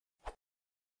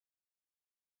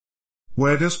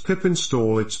Where does pip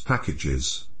install its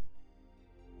packages?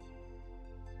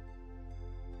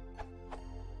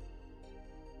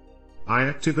 I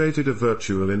activated a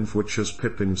virtualenv which has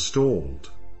pip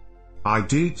installed. I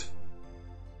did.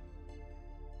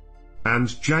 And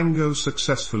Django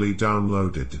successfully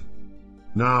downloaded.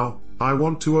 Now, I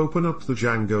want to open up the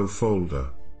Django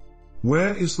folder.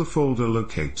 Where is the folder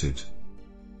located?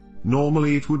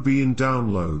 Normally it would be in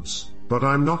downloads, but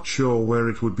I'm not sure where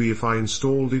it would be if I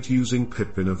installed it using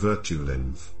pip in a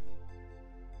virtualenv.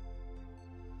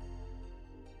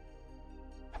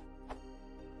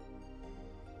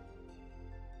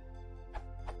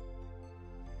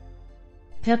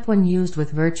 Pip when used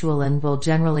with virtualenv will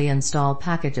generally install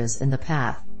packages in the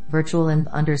path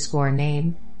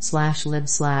virtualenv_name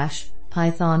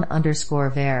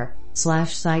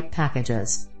 /lib/python_var/site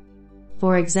packages.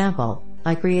 For example,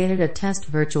 I created a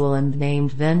test virtualenv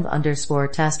named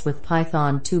venv_test with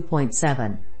Python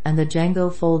 2.7, and the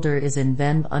Django folder is in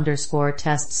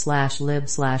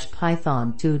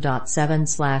venv_test/lib/python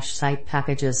 2.7/site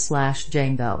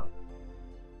packages/Django.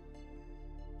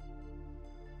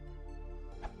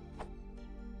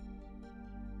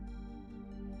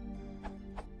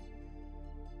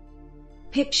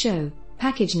 Pip show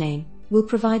package name will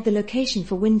provide the location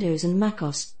for Windows and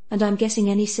macOS, and I'm guessing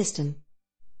any system.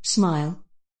 Smile.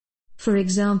 For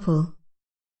example,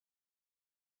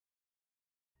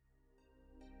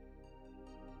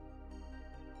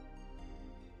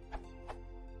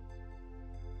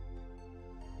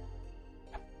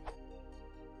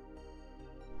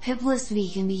 Pip list v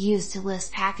can be used to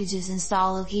list packages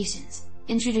install locations,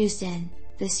 introduced in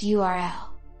this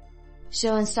URL.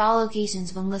 Show install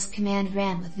locations when list command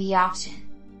ran with v option.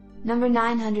 Number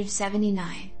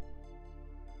 979.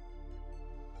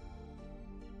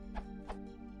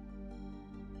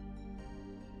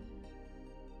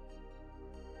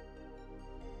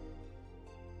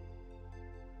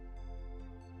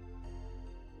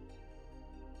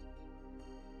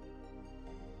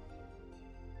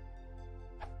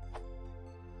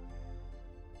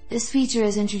 This feature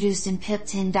is introduced in pip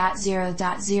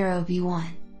 10.0.0b1.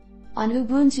 On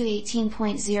Ubuntu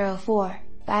 18.04,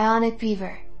 Bionic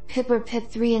Beaver, pip or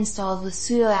pip3 installed with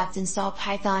sudo apt install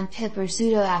python pip or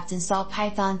sudo apt install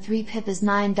python 3 pip is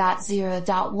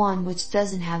 9.0.1 which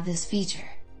doesn't have this feature.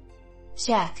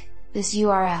 Check this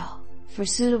URL for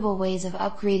suitable ways of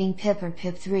upgrading pip or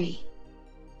pip3.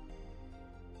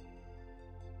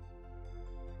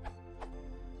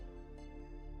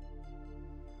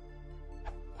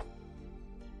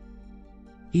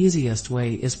 Easiest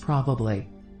way is probably.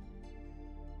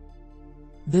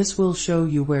 This will show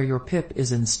you where your pip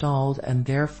is installed and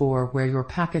therefore where your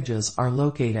packages are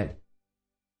located.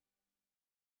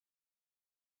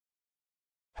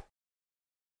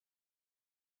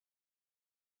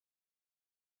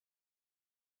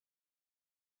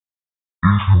 If you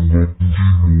want to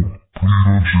see more, please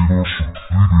consider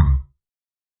subscribing.